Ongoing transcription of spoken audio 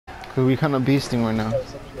Cause we kind of beasting right now.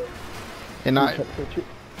 And I.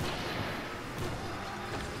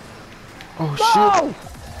 Oh shit!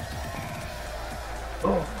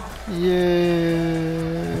 Oh. Yeah.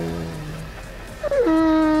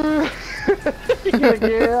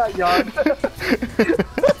 Yeah, yawn.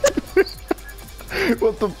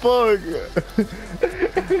 What the fuck?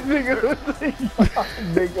 Nigga,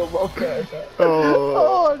 nigga, okay.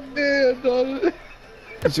 Oh, Oh, damn, dog.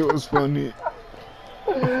 that shit was funny.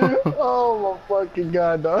 Oh my fucking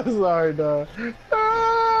god, dog. Sorry, dog.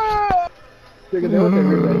 Ah! Nigga, they what they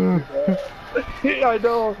realize, dog. I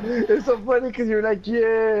know. It's so funny because you're like,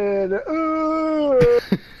 yeah. Oh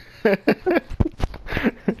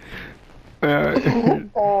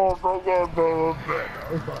my god, bro.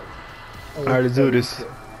 I'm sorry. Alright, let's do this.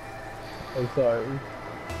 I'm sorry.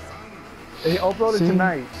 Hey, upload it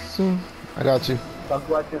tonight. Soon. I got you. I'll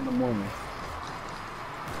go out there in the morning.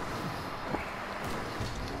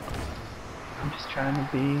 I'm just trying to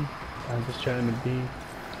be.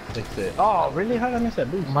 They said, oh, really? How did I miss that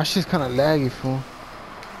boost? My shit's kind of laggy, fool.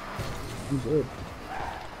 I'm good.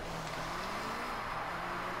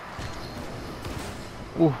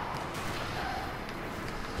 Ooh.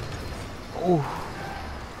 Ooh.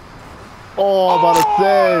 Oh, I'm about to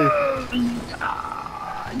say.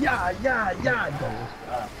 Yeah.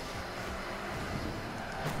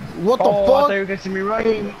 What the I fuck? thought you were gonna see me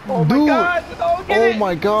running. Oh Dude. my god! Oh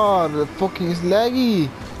my god, the fucking is laggy.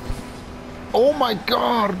 Oh my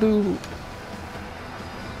god, dude.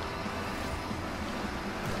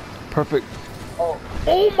 Perfect.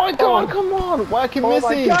 Oh my god, come on. Why I keep missing? Oh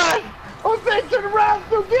my god! I'm saying turn around,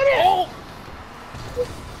 so get it!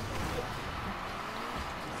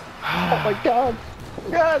 Oh my god!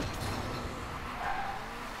 God!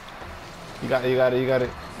 You got it.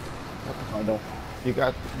 Oh no. You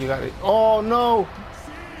got it. Oh no!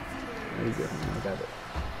 There you go. I got it.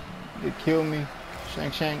 You killed me.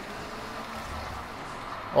 Shank.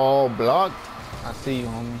 Oh, blocked. I see you,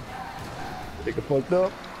 homie. Nigga fucked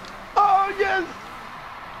up. Oh yes!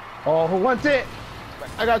 Oh, who wants it?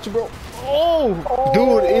 I got you, bro. Oh,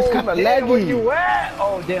 dude, it's kind of laggy. Where you at?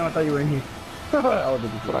 Oh damn, I thought you were in here. Oh,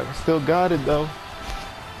 but I still got it though.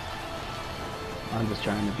 I'm just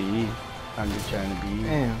trying to be. Damn.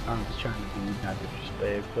 I'm just trying to be not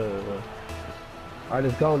disrespectful. Alright,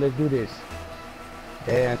 let's go. Let's do this.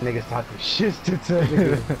 Damn, niggas talking shit to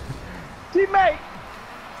niggas. Teammate!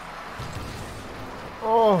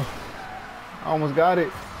 Oh, I almost got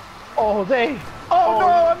it. Oh, Jose! Oh no,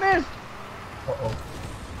 I missed!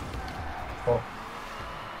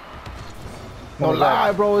 No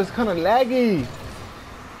lie, bro. It's kind of laggy.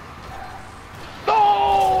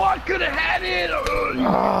 No, I could have had it.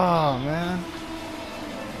 Oh man.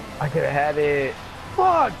 I could have had it.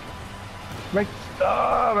 Fuck. Right.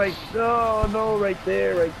 Oh, right. No, right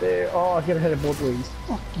there. Oh, I could have had it both ways.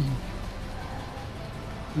 Fuck you.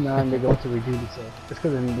 Nah, nigga, what's we do this? It's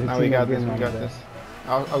because the Now we got this.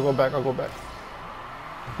 I'll go back.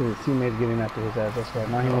 Because his teammate's getting after his ass. That's why.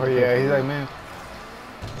 Now he Oh yeah, he's like, man.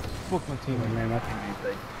 Fuck my teammate. Man, my teammate's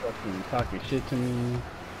like fucking talking shit to me.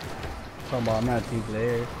 Talking about I'm not a team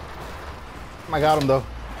player. I got him though.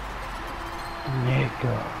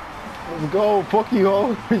 Nigga. Let's go. Fuck you,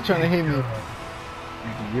 ho. He's trying to hit me.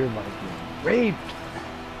 Nigga, you're about to get raped.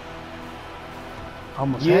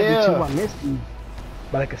 Almost had you too. I missed you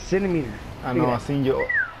by like a centimeter. I know. I seen you.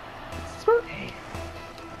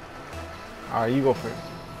 Alright, you go first.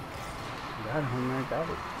 Got it, homie. I got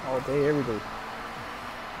it. All day, every day.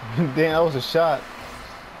 Damn, that was a shot.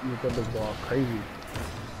 Make that big ball crazy.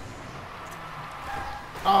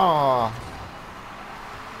 Oh.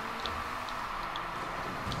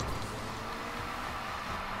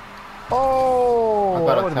 Oh! I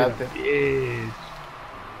thought I tapped it. Yes.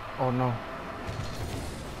 Oh no.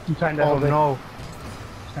 I'm trying to. Oh no.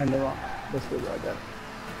 Trying to wrong. Let's go. I got it.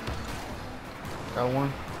 Got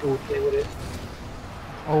one. Oh, stay with it.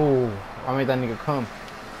 Oh, I made that nigga come.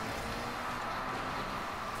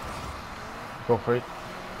 Go for it.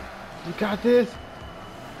 You got this.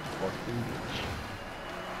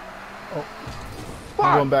 Oh.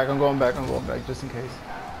 I'm going back, just in case.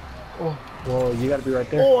 Oh. Whoa, you gotta be right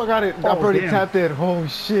there. Oh, I got it. I already damn. tapped it. Oh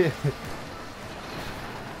shit.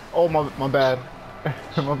 Oh my bad.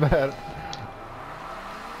 My bad.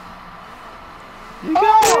 You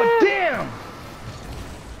got it. Damn.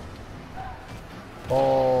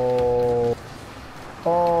 Oh,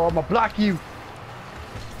 I'ma block you.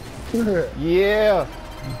 Yeah.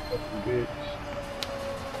 Bitch.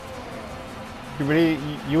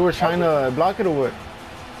 You were trying to block it or what?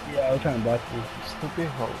 Yeah, I was trying to block you. Stupid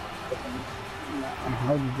hoe.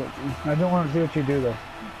 I don't want to see what you do though.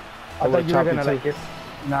 I thought you were gonna like it.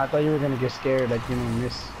 Nah, I thought you were gonna get scared, like you know,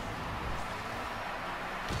 miss.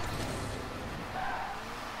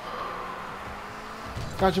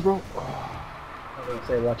 Gotcha, bro. I was gonna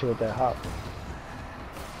say, watch it with that hop.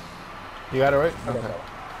 You got it right? Okay. Okay.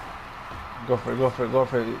 Go for it, go for it, go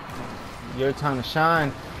for it. Your time to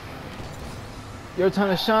shine. Your time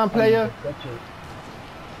to shine, player.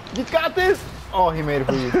 You got this. Oh, he made it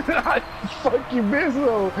for you. I fucking missed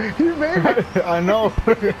though. He made it. I know.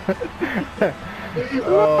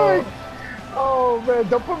 Look. Oh man,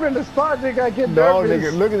 don't put me in the spot, nigga. I get No, nervous.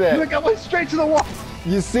 nigga, look at that. Look, I went straight to the wall.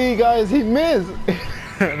 You see, guys, he missed.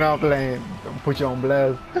 No, I'm playing. Put you on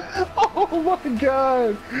blast. Oh my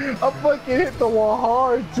god. I fucking hit the wall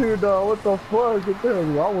hard too, though. What the fuck? What the hell is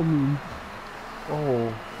wrong with me?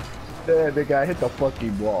 Oh. Yeah, nigga, I hit the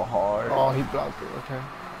fucking wall hard. Oh, he blocked it. Okay.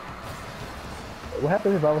 What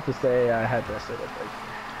happens if I was to say I had that set up like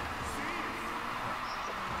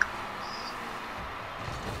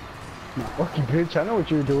no, fucking bitch, I know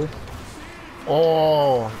what you were doing.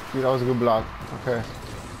 Oh, dude, that was a good block. Okay.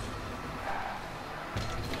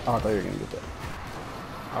 Oh, I thought you were gonna get that.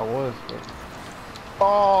 I was, but...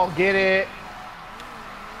 Oh, get it!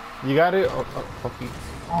 You got it? Oh, fuck you.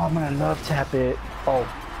 Oh, I'm gonna love tap it. Oh,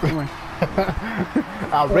 come on.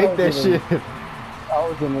 I'll break that shit. I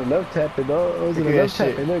was in the love tap it, though. I was in the love tap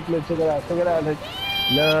it. Look, check it out, check it out. Look.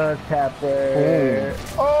 Love tapper.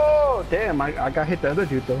 Oh, damn, I got hit the other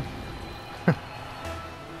dude, though.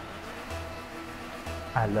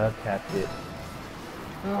 I love tap it.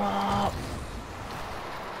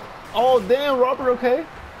 Oh, damn, Robert, okay?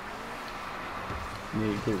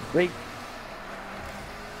 Nigga, wait.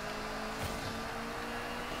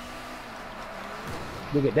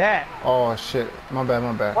 Look at that. Oh, shit. My bad,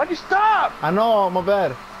 my bad. Why'd you stop? I know, my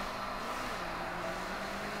bad.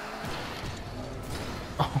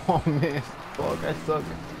 Oh, man. Fuck, I suck.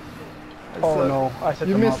 Oh, no. I set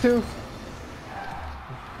you them missed up. too?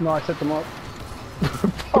 No, I set them up.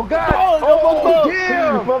 Oh, God. Oh,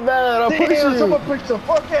 damn. My bad, I pushed you. Someone pushed the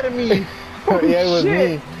fuck out of me. Yeah, it was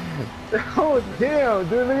shit. me. Oh, damn.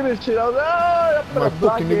 Dude, look at this shit. I was like, oh, I'm gonna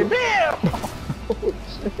block it. Damn. Oh,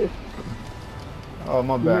 shit. Oh,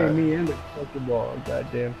 my You bad. made me end the fucking ball,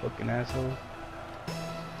 goddamn fucking asshole.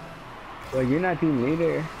 Well, you're not team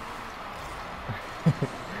leader.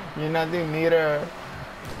 You're not the meter.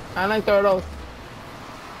 I like turtles.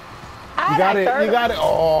 You got it. You got it.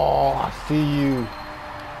 Oh, I see you.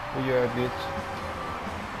 Where you at, bitch?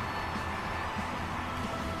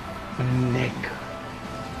 Nick.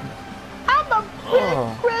 I'm a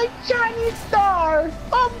great Chinese star.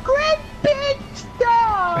 A great big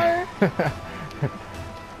star.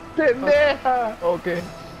 Pendeja. Okay.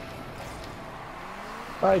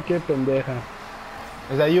 Ay, qué pendeja.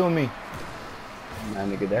 Is that you and me? Nah,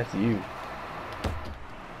 nigga, that's you.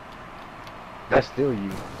 That's still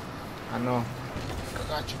you. I know. I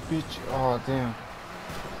got you, bitch. Oh, damn.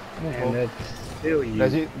 Man, that's still you.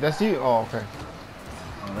 That's you? That's you? Oh, okay.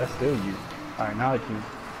 Oh, that's still you. Alright, now it's you.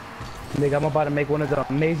 Nigga, I'm about to make one of the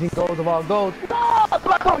amazing goals of all goals. No!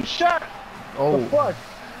 Black hole shot! Oh. The fuck?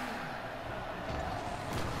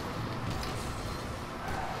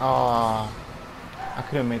 I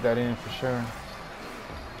couldn't make that in for sure.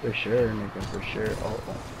 For sure, nigga, for sure. Oh.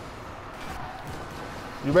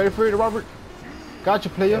 You ready for it, Robert? Got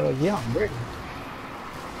you, player. Yeah, I'm ready.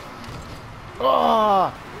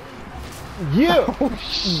 Oh, yeah. Oh,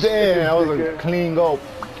 shit, damn, that was nigga. a clean goal.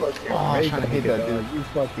 Fucking I was trying to hit that dude. You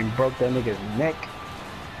fucking broke that nigga's neck.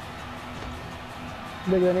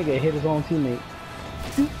 Look at that nigga hit his own teammate.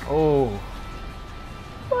 Oh.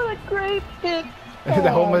 What a great hit.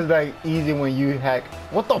 That almost like easy when you hack.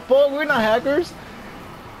 What the fuck? We're not hackers.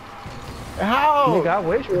 How? Nigga, I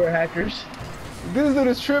wish we were hackers. This dude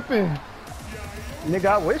is tripping. Nigga,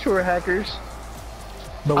 I wish we were hackers.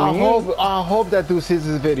 But I we ain't. hope that dude sees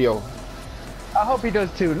this video. I hope he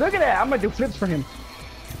does too. Look at that. I'm gonna do flips for him.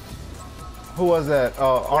 Who was that?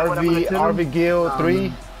 RV Gill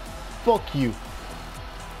 3. Fuck you.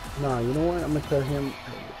 Nah, you know what? I'm gonna tell him.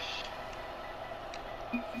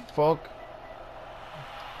 Fuck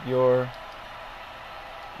your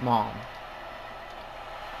mom.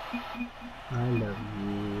 I love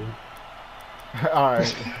you.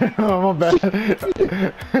 Alright. Oh, my bad.